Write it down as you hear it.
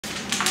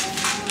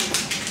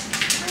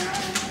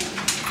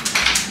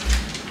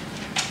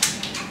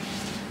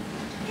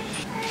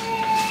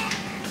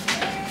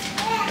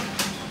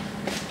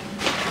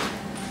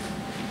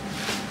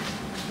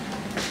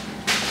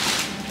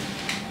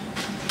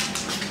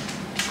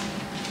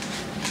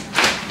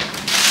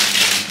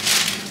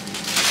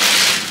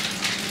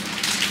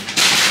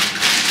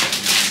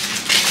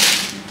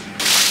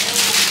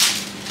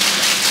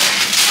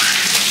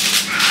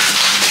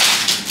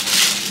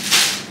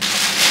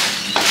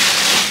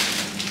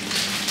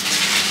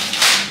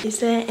Is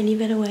there any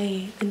better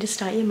way than to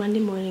start your Monday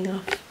morning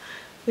off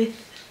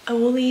with a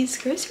Woolies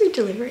grocery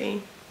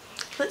delivery?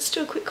 Let's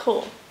do a quick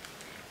haul,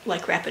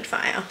 like rapid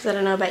fire. Because I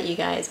don't know about you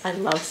guys, I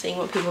love seeing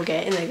what people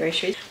get in their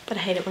groceries, but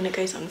I hate it when it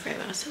goes on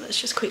forever. So let's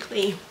just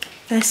quickly.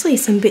 Firstly,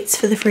 some bits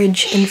for the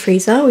fridge and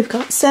freezer. We've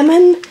got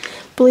salmon,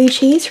 blue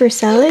cheese for a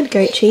salad,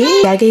 goat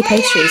cheese, Yagi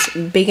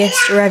pastries,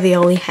 biggest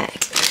ravioli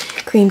hack,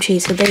 cream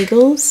cheese for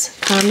bagels,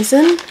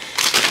 parmesan.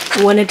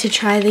 Wanted to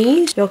try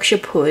these. Yorkshire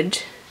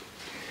pud.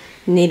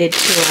 Needed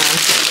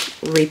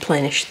to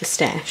replenish the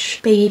stash.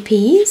 Baby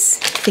peas,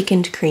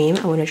 thickened cream.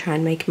 I want to try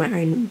and make my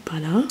own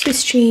butter.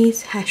 Swiss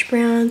cheese, hash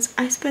browns,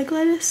 iceberg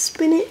lettuce,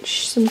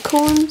 spinach, some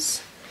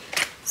corns,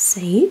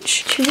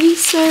 sage,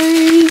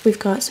 chorizo. We've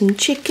got some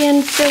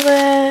chicken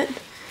fillet,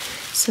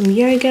 some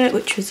yogurt,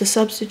 which was a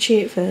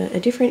substitute for a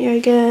different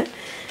yogurt.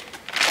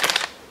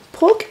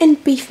 Pork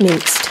and beef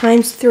mince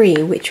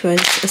 ×3, which was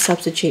a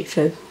substitute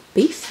for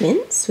beef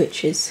mince,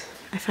 which is,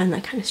 I find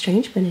that kind of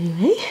strange, but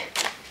anyway.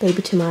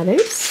 Baby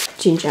tomatoes,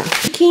 ginger,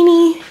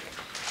 zucchini,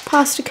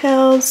 pasta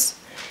curls,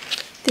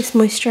 this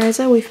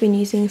moisturiser we've been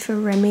using for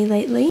Remy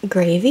lately,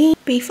 gravy,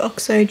 beef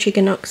oxo,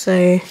 chicken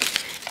oxo,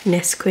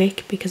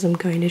 Nesquik, because I'm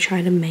going to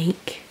try to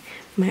make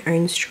my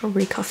own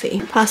strawberry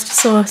coffee, pasta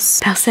sauce,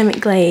 balsamic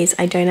glaze.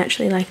 I don't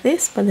actually like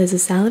this, but there's a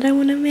salad I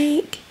want to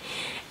make,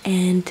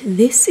 and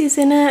this is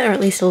in it, or at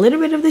least a little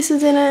bit of this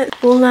is in it.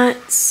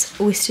 Walnuts,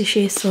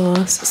 Worcestershire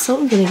sauce, salt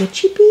and vinegar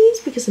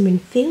chippies because I've been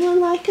feeling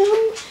like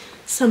them.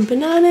 Some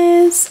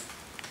bananas,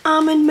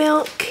 almond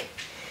milk,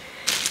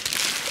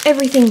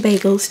 everything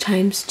bagels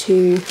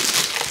 ×2,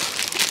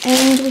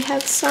 and we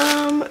have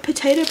some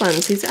potato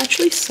buns. These are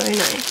actually so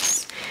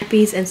nice.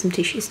 Bees and some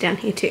tissues down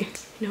here too.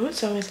 You know what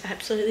song has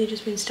absolutely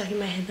just been stuck in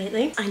my head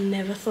lately? I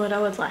never thought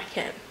I would like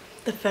it.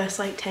 The first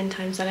like 10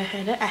 times that I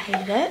heard it, I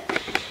hated it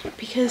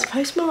because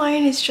Post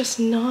Malone is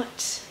just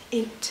not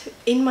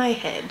in my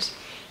head.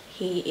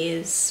 He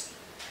is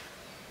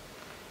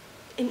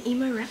an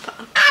emo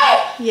rapper,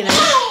 you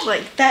know,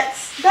 like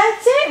that's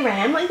it,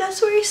 Ram. Like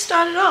that's where he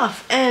started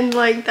off, and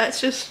like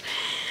that's just,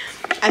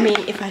 I mean,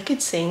 if I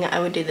could sing I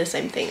would do the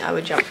same thing. I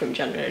would jump from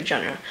genre to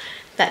genre.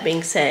 That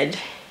being said,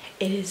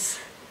 it is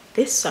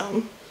this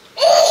song.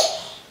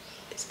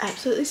 It's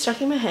absolutely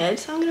stuck in my head,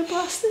 so I'm gonna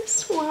blast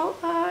this while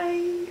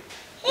I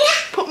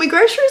put my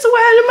groceries away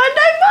on a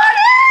Monday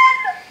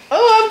morning.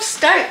 Oh, I'm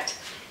stoked.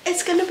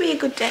 It's gonna be a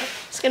good day.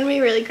 It's gonna be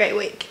a really great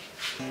week.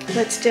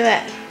 Let's do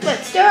it.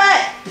 Let's do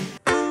it.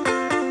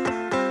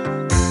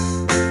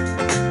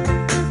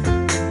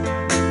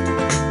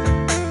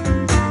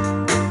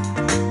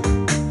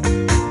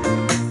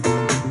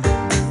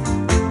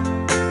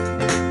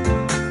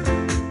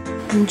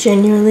 I'm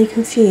genuinely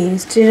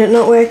confused. Did it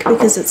not work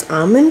because it's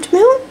almond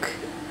milk?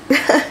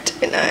 I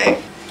don't know.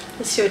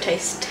 Let's do a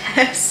taste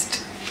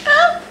test.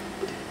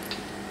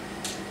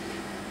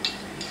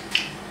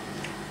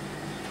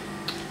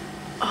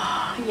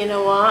 Oh, you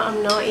know what?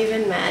 I'm not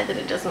even mad that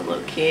it doesn't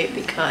look cute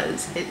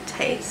because it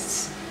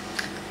tastes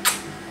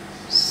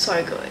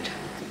so good.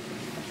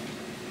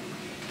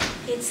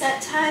 It's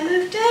that time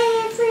of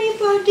day,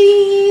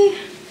 everybody.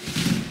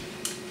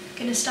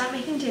 Gonna start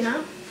making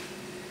dinner.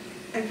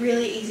 A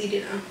really easy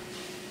dinner.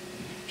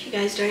 If you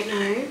guys don't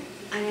know,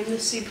 I am the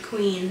soup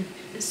queen.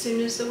 As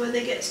soon as the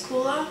weather gets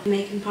cooler, I'm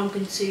making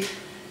pumpkin soup,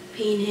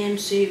 pea and ham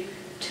soup,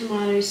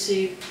 tomato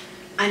soup.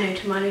 I know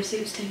tomato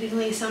soup's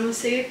technically a summer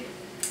soup.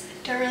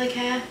 Don't really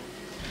care.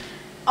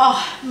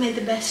 Oh, I made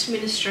the best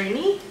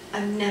minestrone.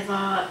 I've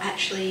never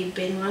actually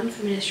been one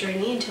for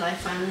minestrone until I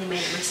finally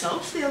made it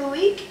myself the other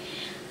week.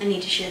 I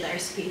need to share that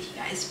recipe with you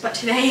guys. But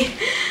tonight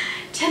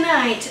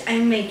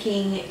I'm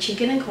making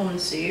chicken and corn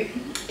soup.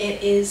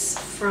 It is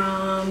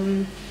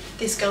from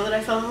this girl that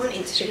I follow on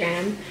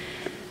Instagram.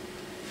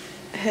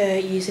 Her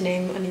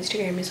username on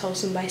Instagram is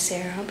Wholesome by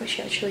Sarah, but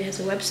she actually has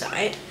a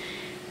website,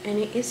 and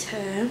it is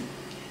her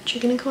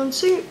chicken and corn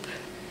soup.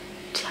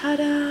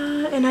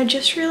 Ta-da! And I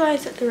just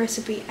realized that the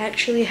recipe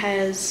actually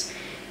has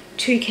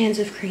 2 cans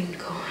of creamed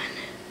corn,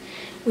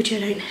 which I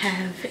don't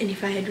have, and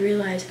if I had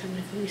realized I would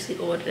have obviously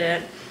ordered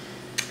it.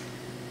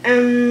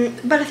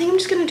 But I think I'm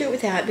just going to do it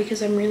without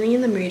because I'm really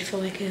in the mood for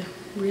like a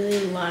really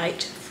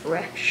light,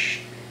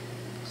 fresh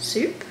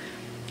soup.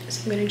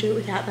 So I'm going to do it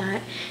without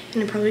that,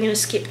 and I'm probably going to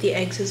skip the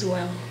eggs as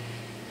well.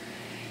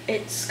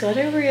 It's got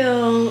a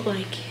real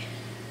like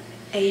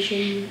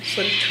Asian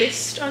sort of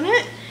twist on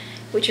it,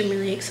 which I'm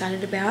really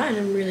excited about, and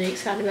I'm really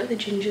excited about the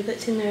ginger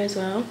that's in there as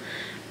well.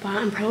 But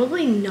I'm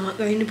probably not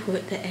going to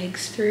put the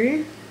eggs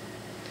through.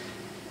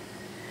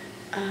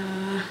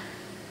 Yeah,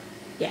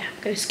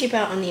 I'm going to skip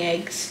out on the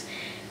eggs.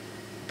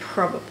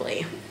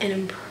 Probably, and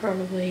I'm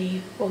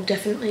probably, well,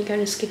 definitely going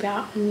to skip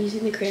out on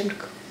using the creamed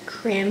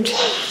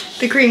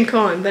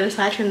corn, but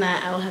aside from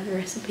that I will have the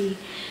recipe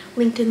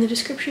linked in the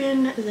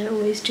description as I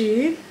always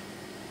do.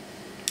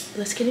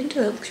 Let's get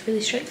into it. It looks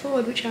really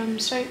straightforward, which I'm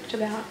stoked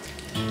about.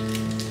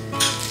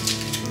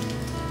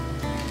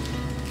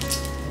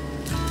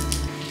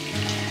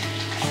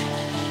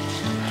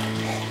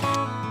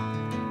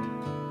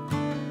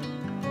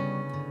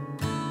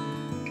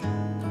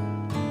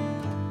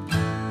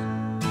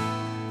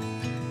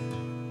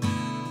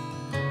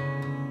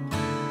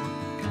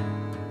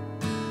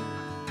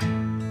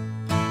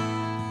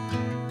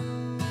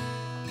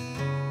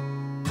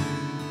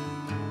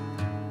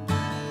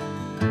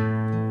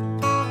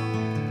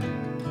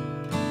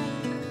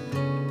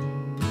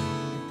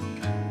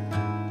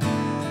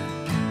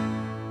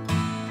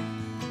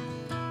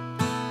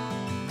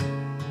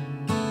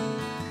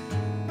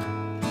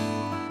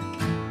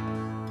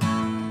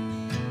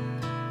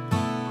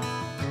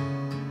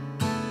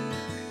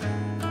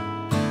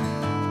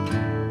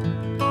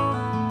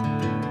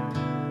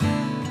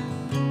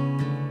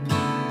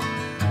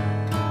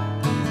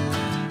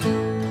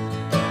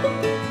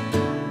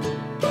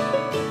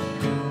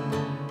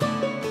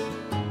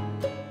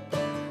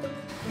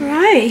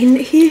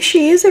 here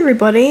she is,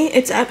 everybody.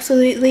 It's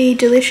absolutely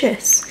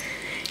delicious.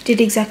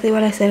 Did exactly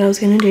what I said I was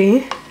going to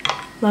do.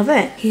 Love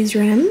it. Here's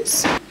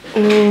Rems,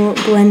 all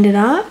blended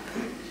up.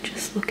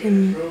 Just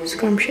looking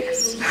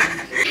scrumptious.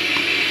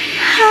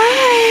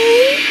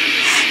 Hi!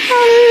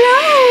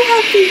 Hello,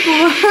 happy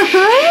boy!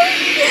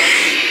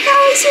 How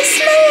was your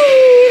sleep?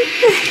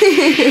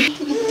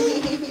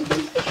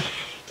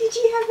 Did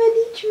you have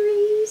any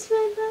dreams,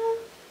 my love?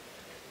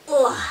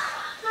 Oh,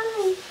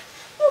 hi.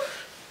 Oof.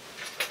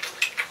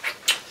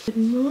 Good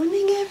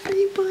morning,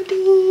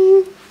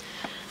 everybody.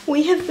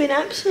 We have been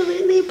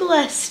absolutely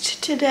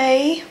blessed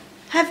today,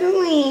 haven't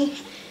we?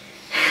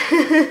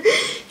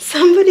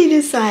 Somebody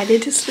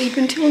decided to sleep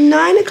until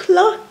 9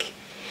 o'clock.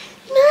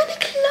 9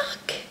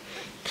 o'clock.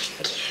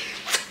 Thank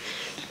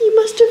you. You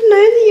must have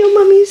known that your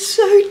mummy's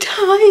so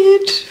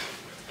tired.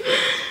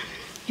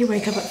 He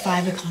woke up at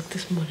 5 o'clock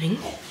this morning.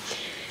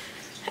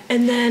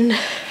 And then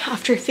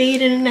after a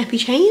feed and a nappy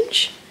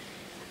change,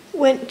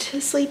 went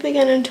to sleep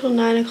again until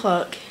 9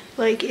 o'clock.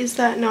 Like, is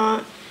that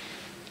not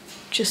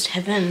just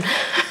heaven?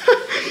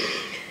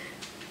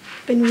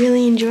 Been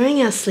really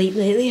enjoying our sleep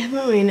lately,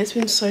 haven't we? And it's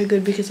been so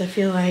good because I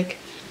feel like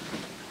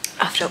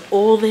after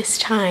all this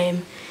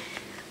time,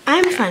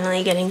 I'm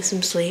finally getting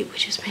some sleep,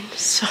 which has been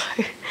so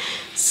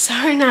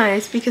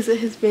nice because it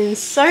has been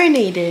so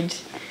needed.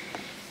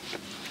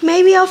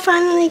 Maybe I'll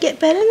finally get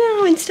better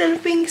now instead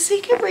of being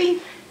sick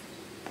every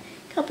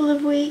couple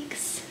of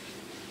weeks.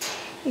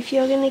 If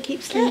you're gonna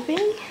keep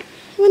sleeping,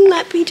 wouldn't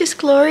that be just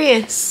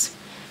glorious?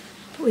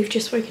 But we've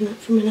just woken up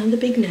from another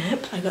big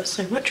nap. I got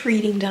so much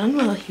reading done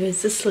while he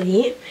was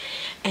asleep,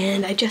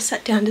 and I just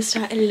sat down to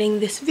start editing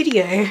this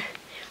video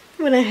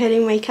when I heard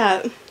him wake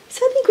up.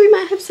 So I think we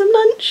might have some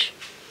lunch.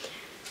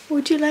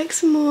 Would you like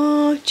some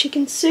more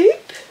chicken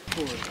soup?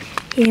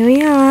 Here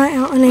we are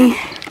out on a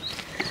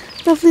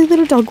lovely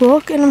little dog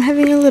walk, and I'm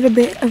having a little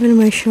bit of an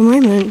emotional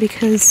moment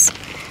because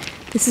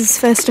this is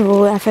first of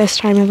all our first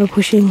time ever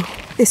pushing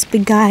this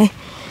big guy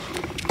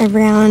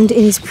around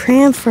in his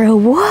pram for a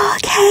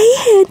walk. Hey,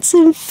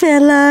 handsome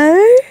fellow.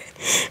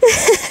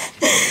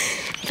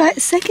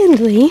 But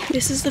secondly,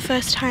 this is the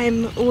first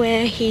time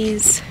where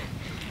he's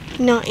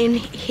not in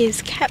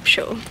his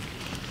capsule.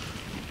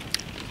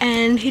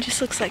 And he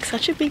just looks like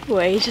such a big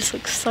boy. He just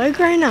looks so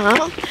grown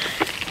up.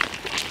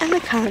 And I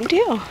can't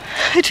deal.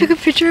 I took a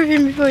picture of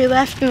him before he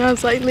left and I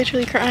was like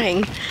literally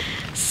crying.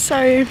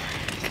 So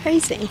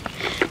crazy.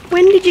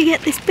 When did you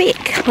get this big?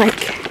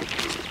 Like,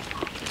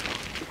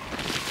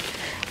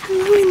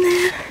 hello in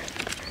there.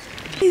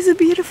 It's a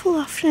beautiful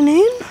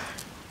afternoon.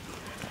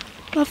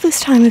 Love this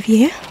time of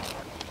year.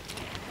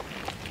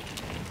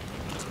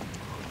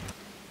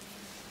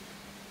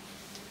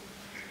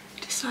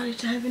 Decided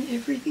to have an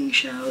everything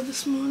shower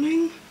this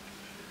morning.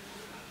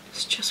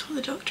 It's just what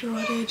the doctor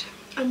ordered.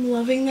 I'm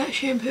loving that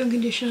shampoo and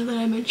conditioner that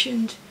I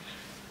mentioned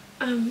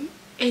in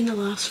the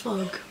last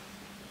vlog.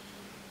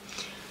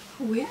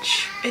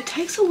 Which, it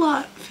takes a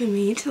lot for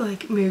me to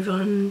like move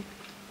on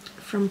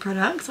from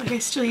products. Like I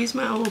still use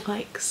my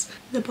Olaplex,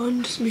 the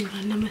Bond Smooth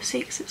On number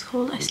 6 it's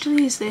called. I still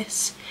use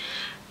this,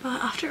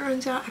 but after it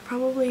runs out I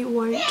probably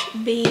won't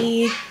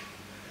be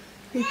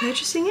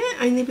repurchasing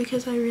it, only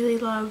because I really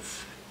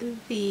love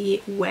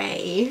the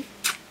Way,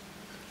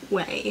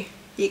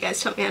 you guys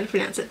taught me how to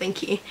pronounce it,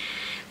 thank you,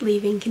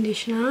 leave-in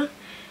conditioner.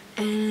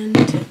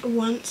 And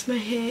once my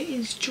hair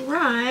is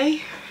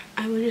dry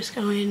I will just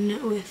go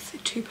in with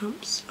 2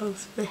 pumps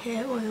of the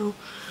hair oil.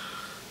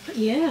 But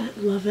yeah,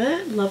 love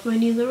it. Love my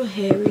new little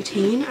hair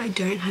routine. I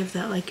don't have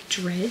that like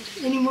dread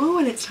anymore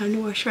when it's time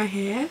to wash my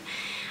hair.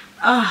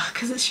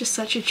 Because it's just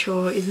such a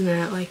chore, isn't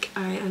it? Like,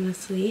 I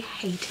honestly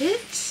hate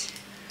it.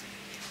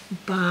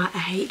 But I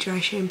hate dry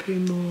shampoo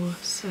more,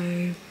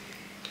 so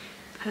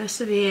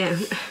persevere.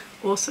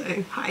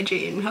 Also,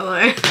 hygiene,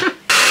 hello.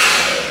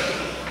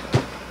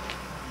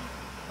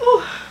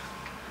 Oh,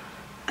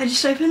 I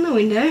just opened the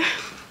window.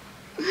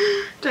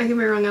 Don't get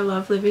me wrong, I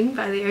love living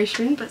by the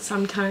ocean, but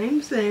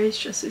sometimes there is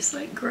just this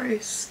like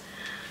gross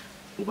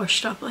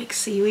washed up like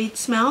seaweed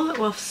smell that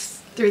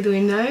wafts through the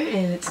window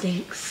and it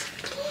stinks.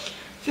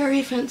 Very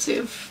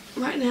offensive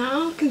right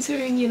now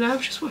considering, you know,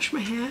 I've just washed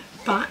my hair,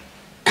 but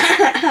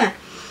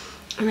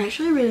I'm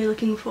actually really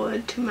looking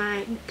forward to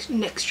my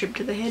next trip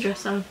to the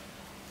hairdresser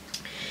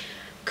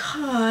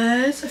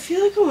because I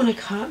feel like I want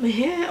to cut my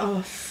hair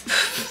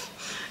off.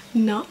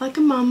 Not like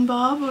a mum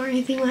bob or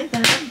anything like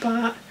that,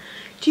 but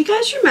do you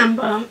guys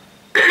remember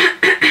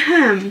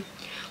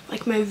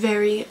like my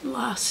very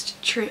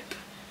last trip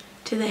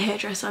to the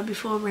hairdresser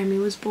before Remy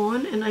was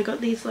born? And I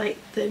got these like,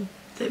 they're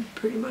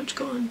pretty much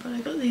gone, but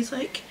I got these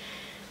like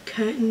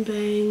curtain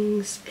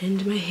bangs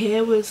and my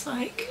hair was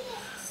like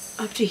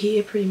up to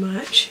here pretty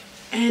much,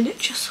 and it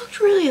just looked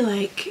really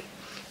like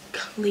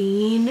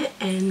clean,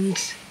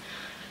 and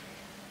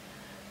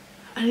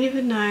I don't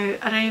even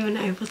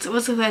know what's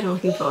the word I'm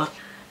looking for.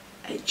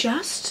 It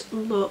just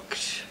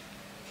looked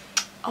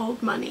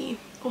old money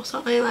or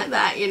something like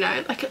that, you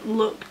know, like it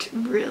looked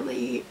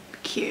really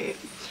cute,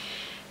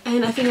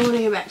 and I think I want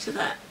to go back to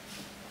that.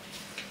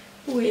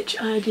 which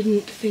I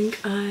didn't think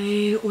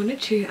I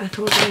wanted to. I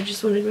thought I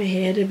just wanted my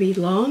hair to be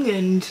long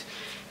and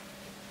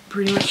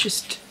pretty much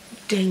just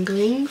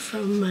dangling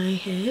from my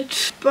head,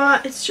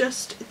 but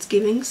it's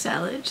giving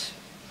salad,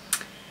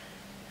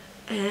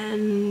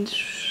 and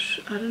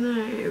I don't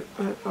know,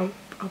 I'll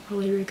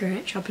probably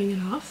regret chopping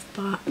it off,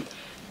 but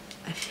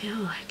I feel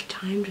like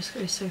time just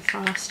goes so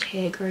fast,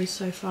 hair grows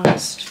so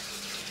fast,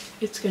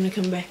 it's gonna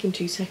come back in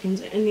 2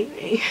 seconds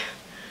anyway.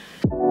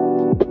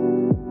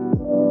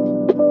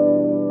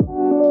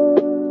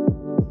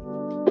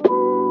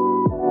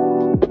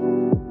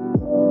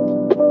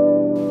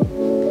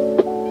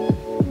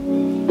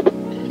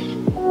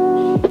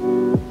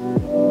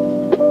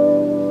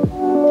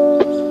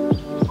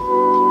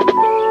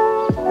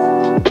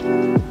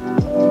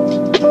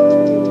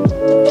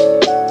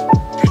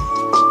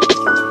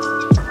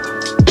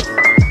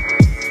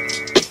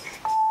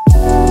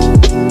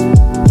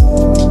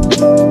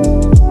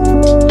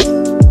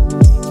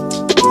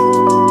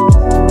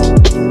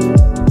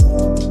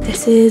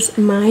 This is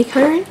my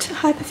current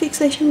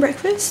hyperfixation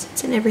breakfast.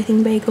 It's an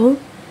everything bagel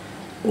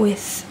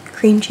with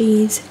cream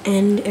cheese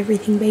and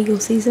everything bagel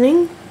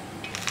seasoning.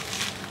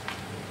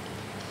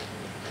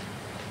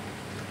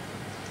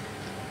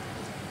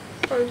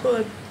 So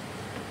good.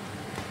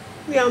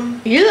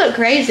 Yum. You look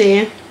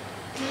crazy.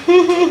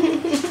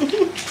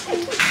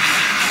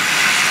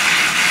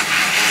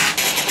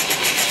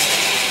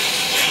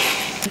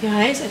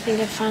 Guys, I think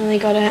I finally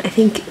got it. I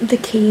think the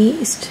key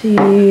is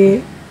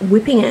to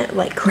whipping it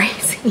like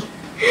crazy.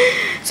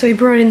 So we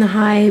brought in the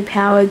high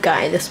powered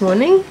guy this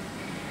morning,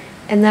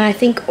 and then I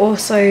think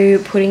also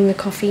putting the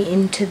coffee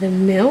into the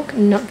milk,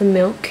 not the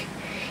milk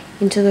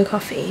into the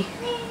coffee.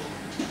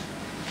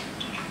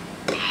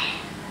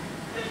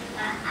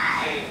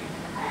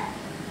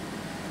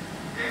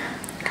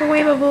 Go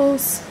away,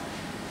 Bubbles.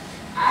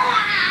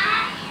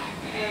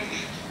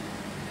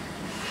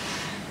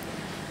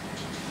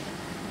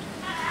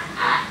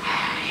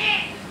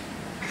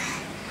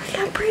 Look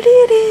how pretty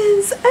it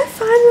is. I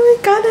finally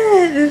got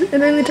it.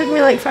 It only took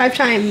me like 5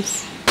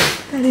 times.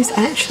 That is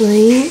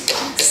actually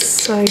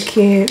so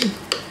cute.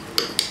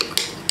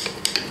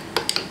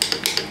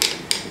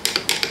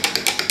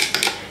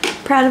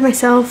 Proud of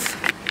myself.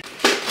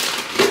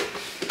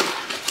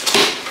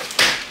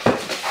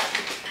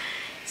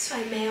 So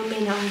I may or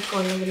may not have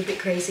gone a little bit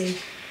crazy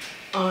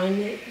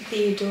on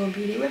the Adore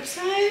Beauty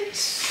website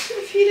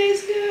a few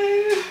days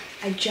ago.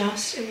 I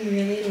just am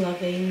really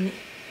loving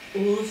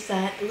all of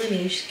that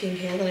Laneige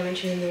skincare that I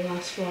mentioned in the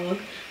last vlog.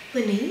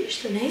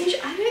 Laneige?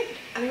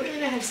 I don't really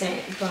know how to say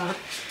it, but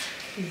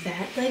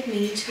that led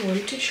me to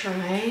want to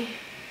try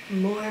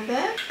more of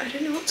it. I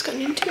don't know what's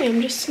gotten into me.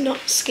 I'm just not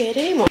scared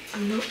anymore.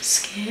 I'm not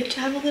scared to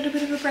have a little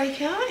bit of a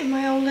breakout in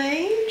my old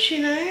age,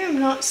 you know. I'm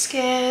not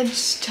scared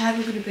to have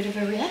a little bit of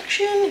a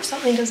reaction if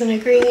something doesn't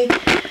agree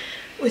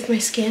with my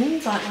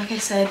skin. But like I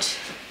said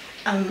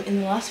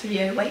in the last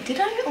video, wait, did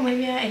I? Or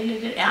maybe I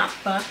edited it out,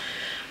 but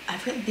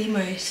I've got the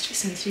most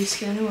sensitive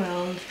skin in the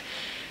world,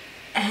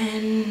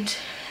 and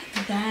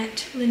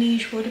that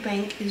Laneige water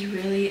bank is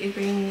really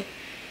agreeing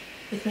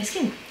with my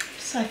skin.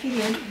 So I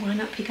figured, why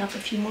not pick up a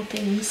few more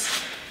things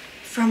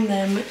from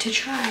them to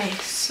try.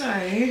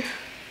 So,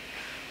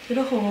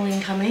 little haul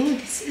incoming.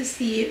 This is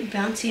the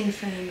Bouncy and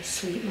Firm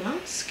Sleep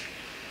Mask.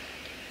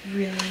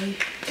 Really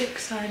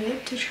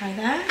excited to try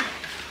that.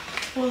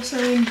 Also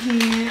in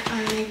here,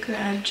 I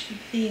grabbed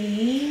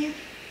the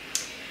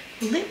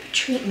lip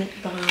treatment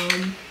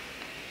balm.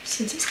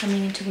 Since it's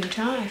coming into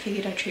winter, I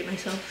figured I'd treat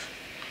myself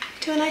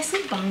to a nice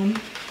lip balm.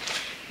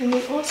 And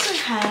we also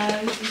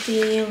have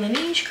the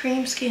Laneige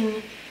Cream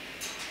Skin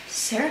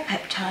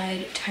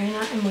Serapeptide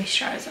Toner and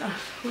Moisturizer,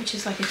 which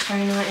is like a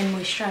toner and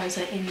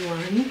moisturizer in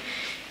one.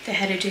 They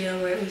had a deal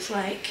where it was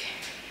like,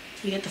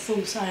 you get the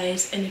full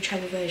size and a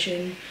travel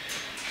version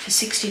for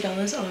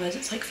 $60, otherwise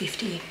it's like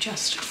 $50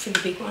 just for the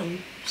big one.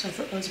 So I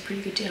thought that was a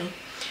pretty good deal.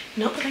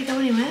 Not that I go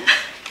anywhere.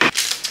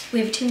 We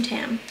have a Tim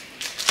Tam,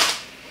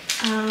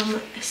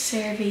 a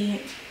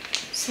CeraVe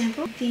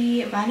sample,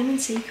 the vitamin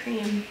C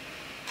cream,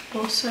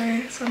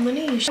 also from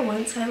Laneige.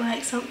 Once I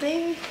like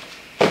something,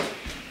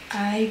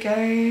 I go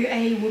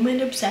a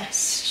woman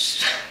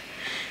obsessed.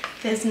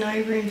 There's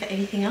no room for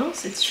anything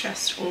else. It's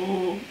just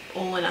all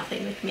or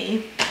nothing with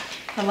me.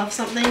 If I love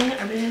something,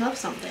 I really love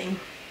something.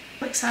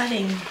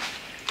 Exciting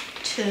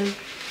to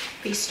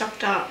be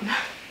stocked up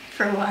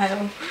for a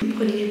while. I'm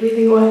putting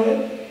everything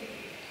away.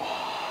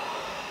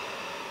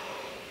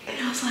 And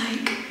I was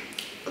like,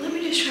 let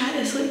me just try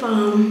this lip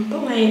balm.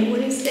 But wait,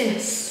 what is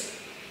this?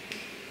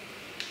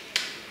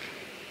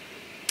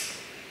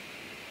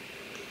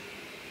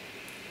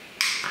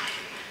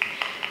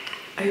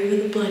 I'm over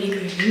the bloody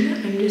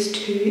moon. I'm just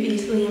too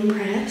easily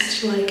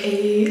impressed. Like, are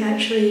you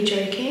actually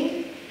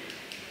joking?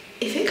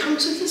 If it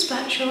comes with a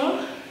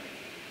spatula,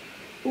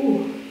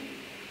 ooh,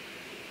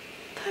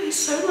 that is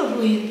so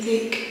lovely and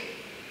thick.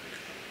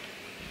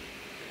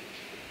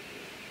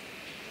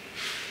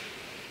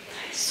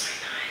 That is so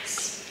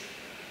nice.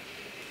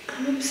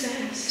 I'm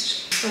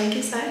obsessed. Like,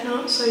 is that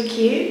not so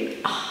cute?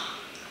 Oh,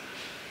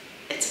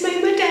 it's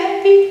made my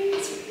day.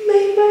 It's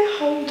made my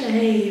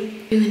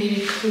Really need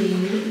to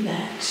clean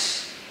that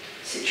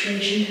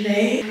situation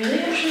today. I really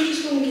actually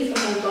just want to give the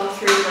whole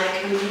bathroom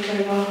like a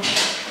makeover.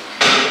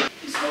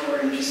 This whole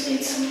room just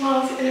needs some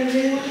love, and I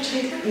really want to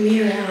take that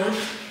mirror out.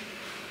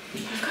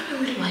 I've got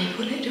nowhere to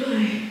label it, do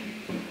I?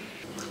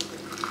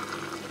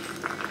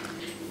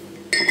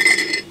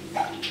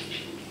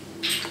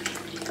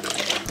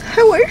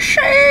 Who is she?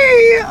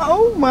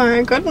 Oh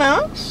my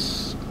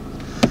goodness.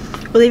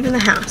 We're leaving the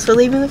house. We're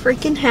leaving the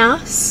freaking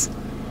house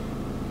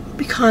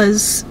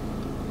because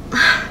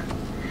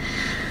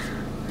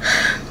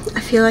I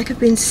feel like I've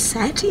been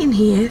sat in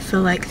here for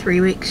like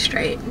 3 weeks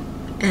straight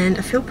and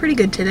I feel pretty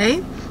good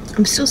today.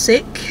 I'm still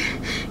sick.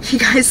 If you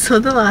guys saw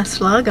the last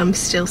vlog, I'm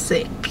still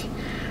sick.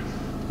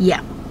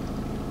 Yeah.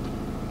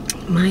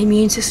 My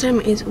immune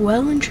system is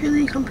well and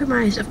truly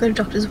compromised. I've got a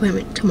doctor's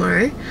appointment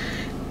tomorrow.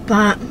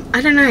 But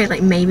I don't know,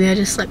 like maybe I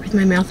just slept with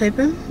my mouth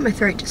open. My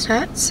throat just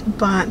hurts.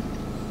 But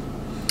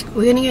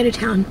we're gonna go to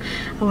town.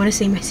 I want to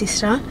see my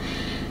sister.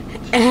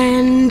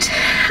 And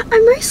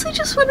I mostly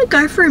just want to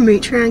go for a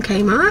mooch around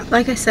Kmart.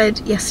 Like I said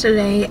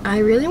yesterday, I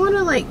really want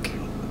to like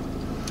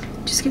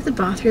just give the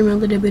bathroom a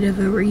little bit of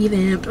a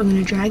revamp. I'm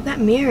going to drag that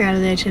mirror out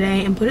of there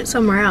today and put it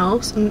somewhere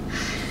else. And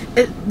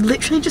it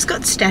literally just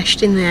got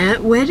stashed in there.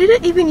 Where did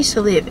it even used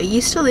to live? It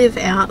used to live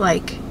out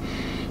like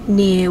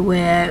near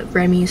where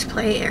Remy's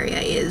play area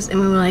is, and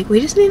we were like,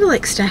 we just need to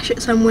like stash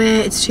it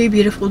somewhere. It's too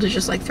beautiful to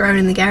just like throw it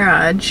in the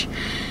garage.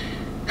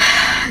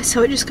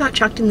 So it just got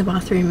chucked in the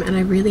bathroom, and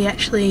I really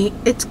actually,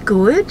 it's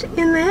good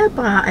in there,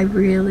 but I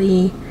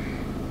really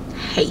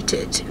hate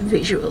it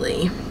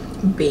visually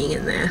being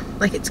in there.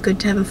 Like it's good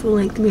to have a full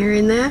length mirror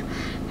in there,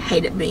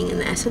 hate it being in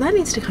there, so that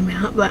needs to come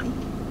out. But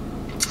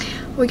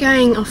we're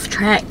going off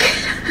track.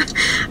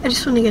 I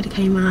just want to go to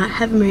Kmart,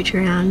 have a mooch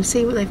around,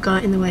 see what they've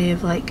got in the way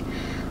of like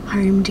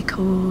home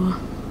decor.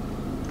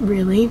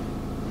 Really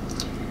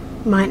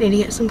might need to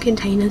get some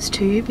containers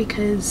too,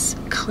 because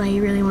Clay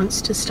really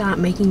wants to start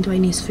making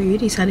Dwayne his food.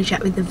 He's had a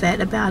chat with the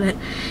vet about it.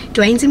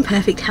 Dwayne's in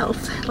perfect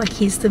health, like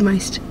he's the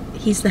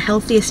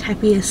healthiest,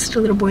 happiest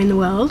little boy in the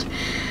world,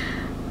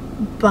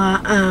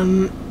 but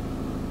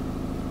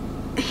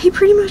he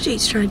pretty much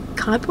eats dried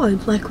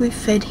cardboard. Like we've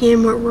fed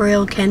him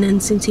Royal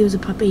Canin since he was a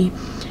puppy,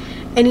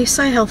 and he's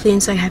so healthy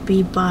and so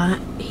happy, but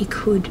he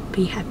could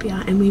be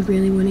happier, and we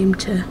really want him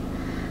to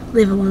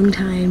live a long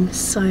time.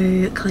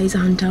 So Clay's a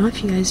hunter,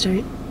 if you guys don't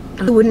know.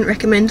 I wouldn't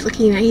recommend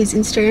looking at his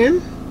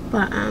Instagram,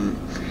 but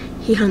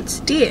he hunts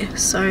deer,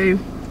 so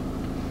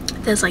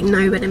there's like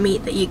no better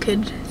meat that you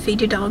could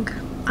feed your dog.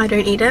 I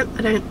don't eat it,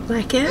 I don't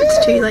like it,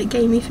 it's too like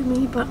gamey for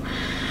me. But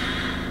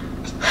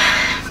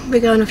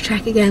we're going off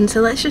track again,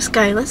 so let's just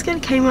go. Let's go to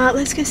Kmart,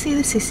 let's go see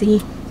the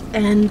sissy.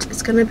 And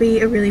it's gonna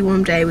be a really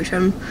warm day, which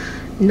I'm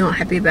not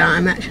happy about.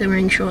 I'm actually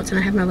wearing shorts and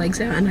I have my legs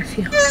out and I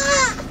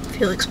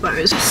feel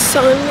exposed. The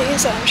sun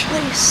is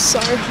actually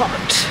so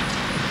hot.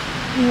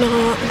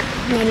 Not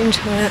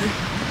into it.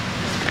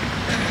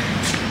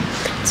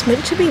 It's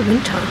meant to be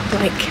winter.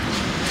 Like,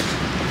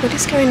 what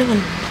is going on?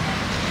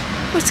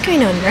 What's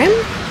going on, Rem?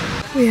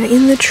 We are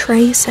in the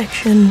tray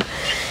section,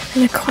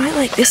 and I quite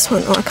like this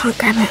one. Oh, I can't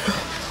grab it.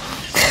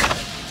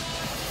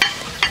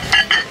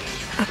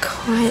 I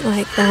quite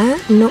like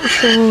that. I'm not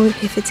sure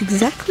if it's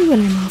exactly what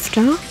I'm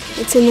after.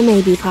 It's in the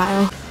maybe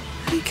pile.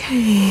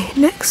 Okay,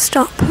 next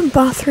stop,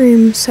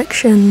 bathroom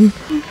section.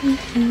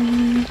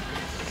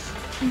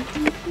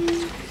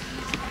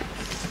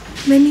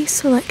 Many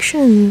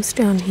selections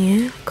down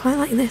here. Quite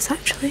like this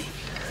actually.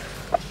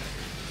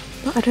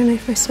 But I don't know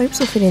if my soaps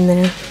will fit in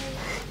there.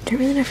 Don't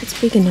really know if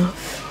it's big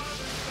enough.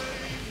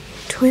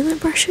 Toilet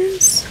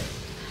brushes?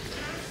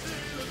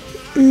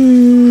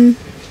 Don't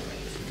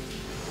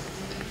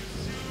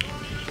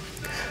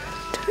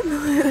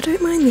know, I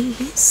don't mind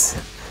these.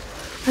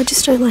 I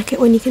just don't like it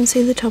when you can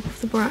see the top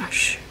of the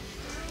brush.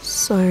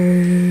 So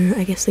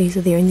I guess these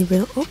are the only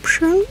real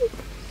option.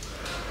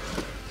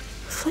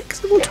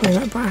 Flexible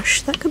toilet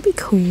brush, that could be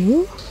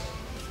cool.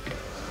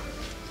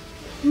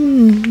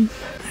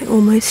 I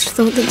almost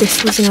thought that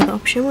this was another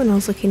option when I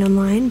was looking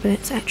online, but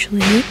it's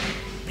actually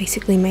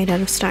basically made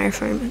out of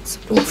styrofoam. It's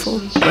awful.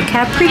 Look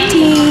how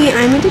pretty!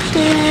 I'm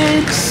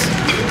addicted!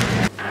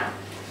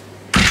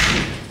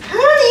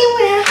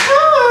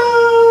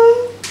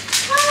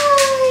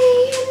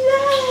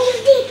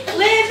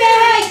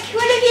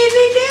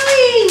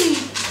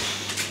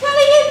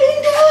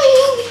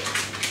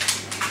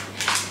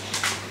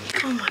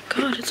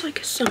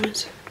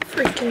 Summer's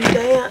freaking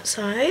day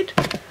outside.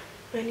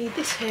 I need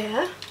this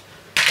hair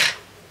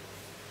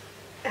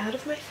out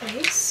of my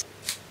face.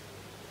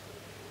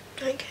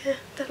 Don't care,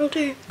 that'll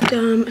do.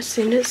 As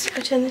soon as I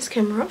turn this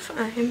camera off,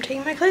 I am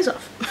taking my clothes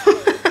off.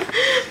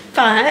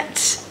 But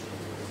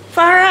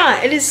far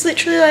out, it is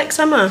literally like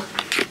summer.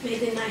 Made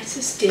the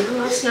nicest dinner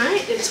last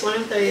night. It's one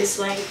of those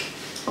like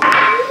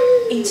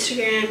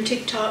Instagram,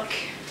 TikTok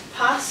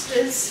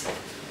pastas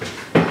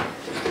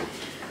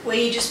where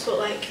you just put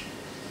like,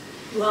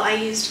 well, I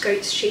used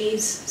goat's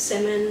cheese,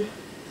 salmon,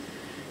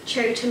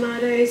 cherry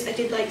tomatoes. I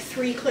did like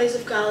 3 cloves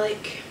of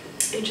garlic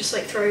and just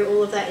like throw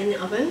all of that in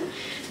the oven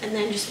and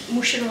then just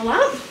mush it all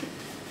up.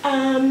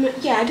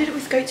 Yeah, I did it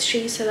with goat's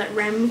cheese so that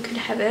Rem could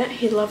have it.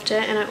 He loved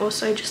it, and I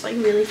also just like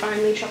really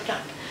finely chopped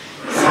up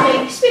some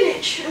baby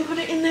spinach and put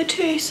it in there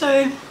too.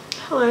 So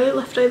hello,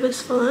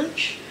 leftovers for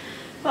lunch.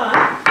 But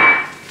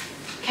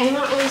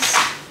Kmart was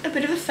a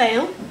bit of a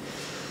fail.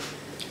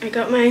 I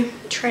got my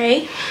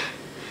tray.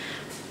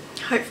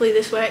 Hopefully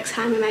this works.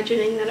 I'm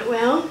imagining that it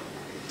will.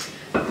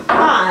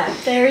 But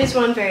there is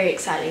one very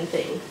exciting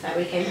thing that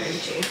we came home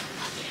to,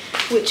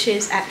 which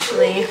is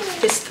actually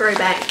this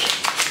throwback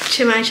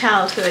to my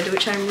childhood,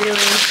 which I'm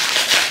really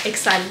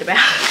excited about.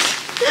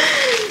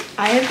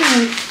 I have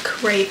been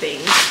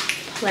craving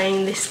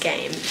playing this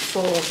game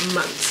for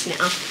months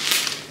now,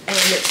 and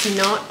it's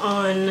not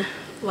on,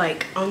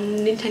 like, on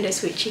Nintendo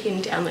Switch. You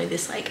can download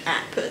this like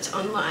app, it's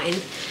online,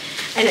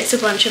 and it's a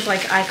bunch of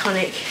like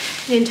iconic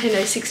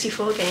Nintendo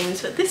 64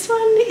 games, but this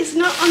one is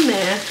not on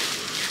there.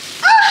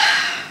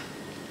 Ah,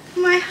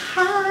 my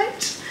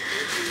heart.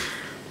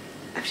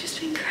 I've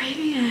just been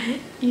craving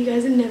it. You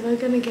guys are never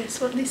gonna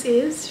guess what this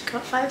is. You've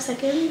got 5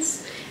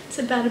 seconds. It's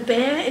about a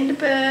bear and a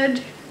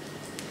bird.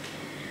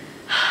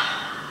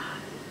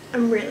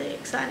 I'm really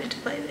excited to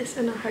play this,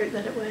 and I hope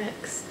that it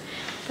works.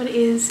 But it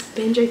is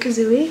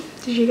Banjo-Kazooie.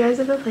 Did you guys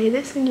ever play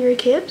this when you were a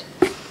kid?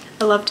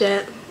 I loved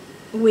it.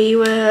 We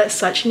were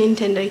such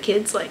Nintendo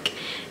kids, like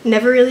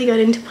never really got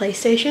into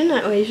PlayStation.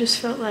 I always just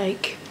felt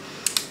like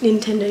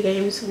Nintendo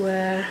games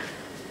were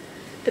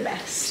the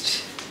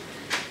best.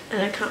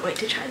 And I can't wait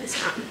to try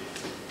this out.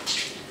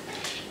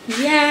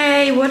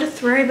 Yay, what a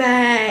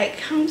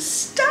throwback. I'm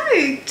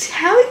stoked.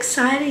 How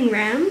exciting,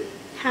 Ram.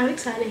 How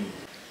exciting.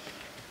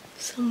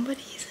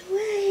 Somebody's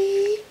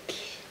awake.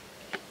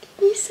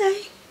 Can you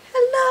say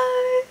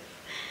hello?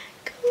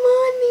 Good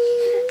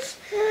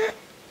morning.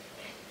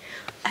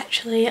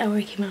 Actually, I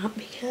woke him up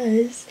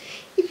because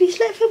if you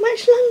slept for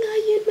much longer,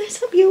 you'd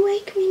mess up your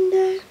wake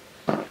window.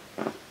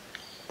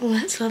 Well,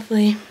 that's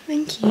lovely.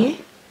 Thank you.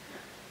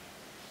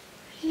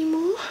 Any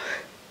more?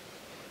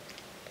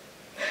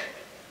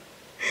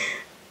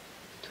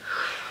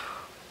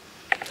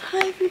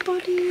 Hi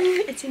everybody,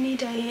 it's a new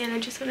day and I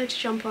just wanted to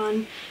jump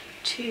on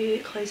to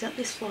close out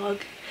this vlog.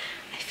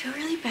 I feel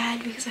really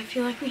bad because I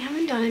feel like we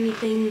haven't done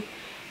anything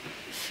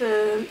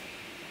for,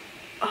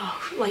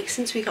 like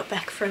since we got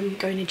back from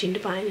going to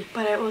Jindabyne,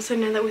 but I also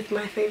know that with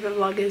my favourite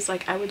vloggers,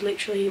 like I would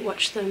literally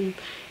watch them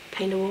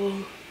paint a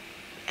wall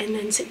and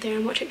then sit there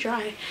and watch it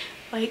dry.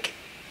 Like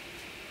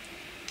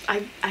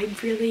I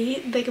really,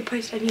 they could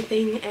post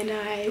anything and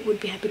I would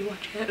be happy to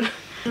watch it.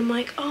 I'm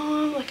like,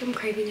 oh, like I'm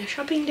craving a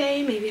shopping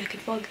day, maybe I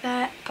could vlog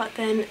that, but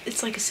then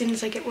it's like as soon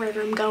as I get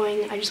wherever I'm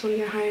going, I just want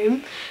to go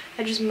home.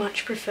 I just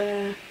much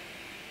prefer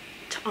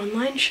to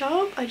online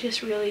shop. I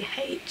just really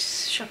hate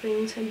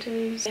shopping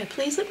centres. Yeah,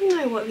 please let me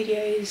know what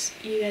videos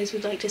you guys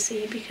would like to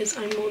see, because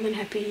I'm more than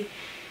happy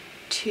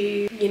to,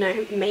 you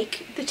know,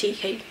 make the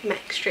TK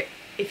Maxx trip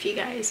if you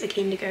guys are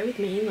keen to go with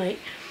me. Like,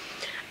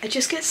 I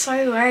just get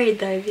so worried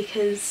though,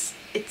 because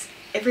it's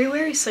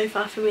everywhere is so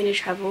far for me to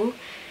travel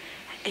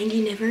and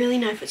you never really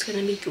know if it's going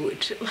to be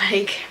good.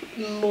 Like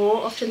more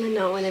often than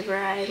not, whenever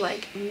I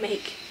like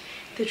make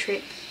the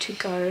trip to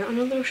go on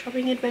a little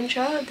shopping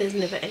adventure, there's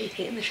never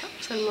anything in the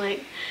shops. I'm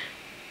like,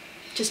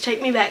 just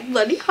take me back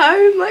bloody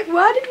home. Like,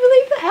 why did we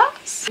leave the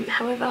house?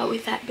 However,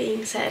 with that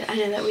being said, I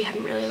know that we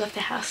haven't really left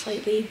the house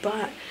lately,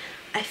 but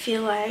I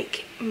feel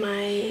like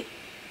my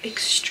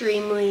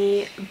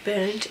extremely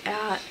burnt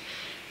out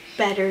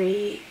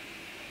battery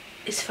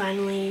is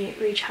finally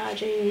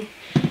recharging,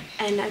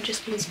 and I've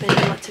just been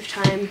spending lots of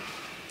time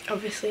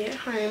obviously at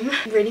home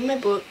reading my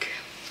book.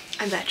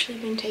 I've actually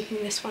been taking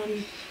this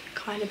one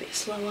quite a bit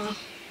slower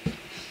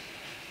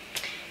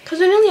because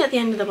we're nearly at the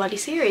end of the bloody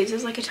series.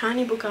 There's like a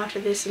tiny book after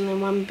this and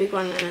then one big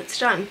one and it's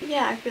done.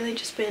 Yeah, I've really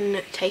just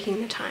been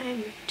taking the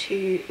time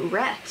to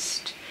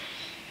rest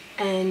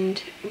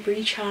and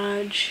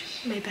recharge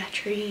my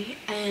battery,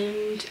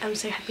 and I'm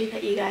so happy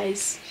that you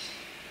guys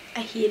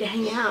are here to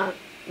hang out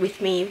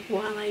with me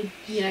while I,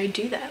 you know,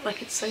 do that.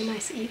 Like, it's so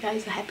nice that you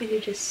guys are happy to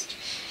just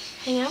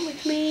hang out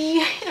with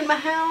me in my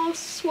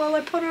house while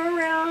I potter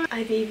around.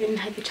 I've even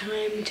had the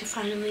time to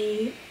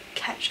finally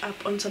catch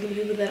up on some of the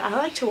people that I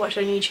like to watch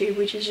on YouTube,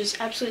 which is just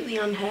absolutely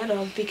unheard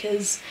of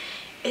because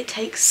it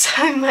takes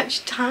so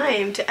much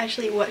time to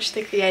actually watch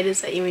the creators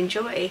that you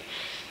enjoy,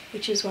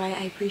 which is why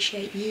I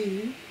appreciate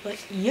you, like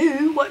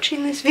you,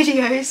 watching this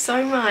video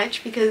so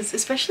much, because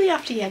especially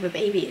after you have a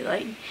baby,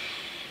 like,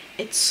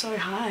 it's so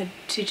hard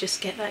to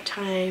just get that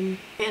time,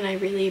 and I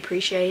really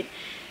appreciate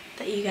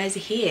that you guys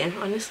are here.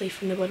 Honestly,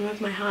 from the bottom of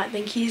my heart,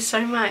 thank you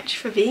so much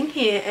for being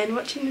here and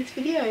watching this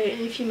video,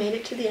 and if you made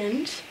it to the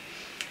end,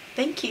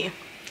 thank you.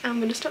 I'm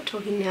gonna stop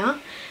talking now,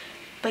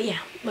 but yeah,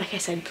 like I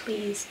said,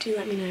 please do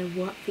let me know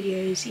what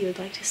videos you would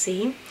like to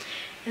see,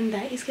 and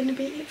that is gonna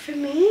be it for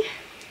me.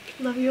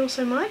 Love you all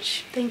so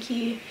much. Thank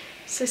you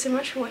so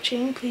much for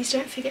watching. Please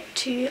don't forget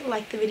to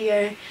like the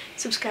video,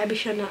 subscribe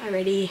if you're not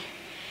already,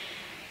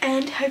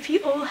 and hope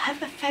you all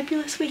have a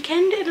fabulous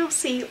weekend, and I'll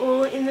see you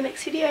all in the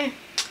next video.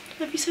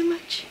 Love you so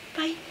much.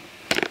 Bye.